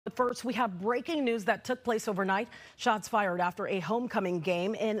First, we have breaking news that took place overnight. Shots fired after a homecoming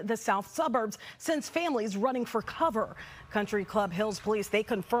game in the south suburbs sends families running for cover. Country Club Hills police, they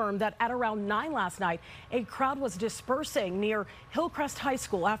confirmed that at around 9 last night, a crowd was dispersing near Hillcrest High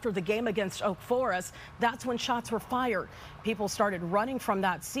School after the game against Oak Forest. That's when shots were fired. People started running from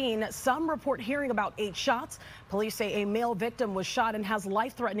that scene. Some report hearing about 8 shots. Police say a male victim was shot and has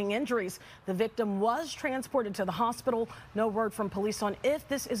life-threatening injuries. The victim was transported to the hospital. No word from police on if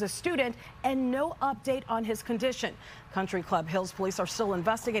this is a student and no update on his condition. Country Club Hills police are still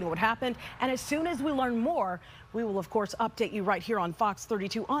investigating what happened, and as soon as we learn more, we will of course update you right here on Fox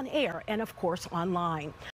 32 on air and of course online.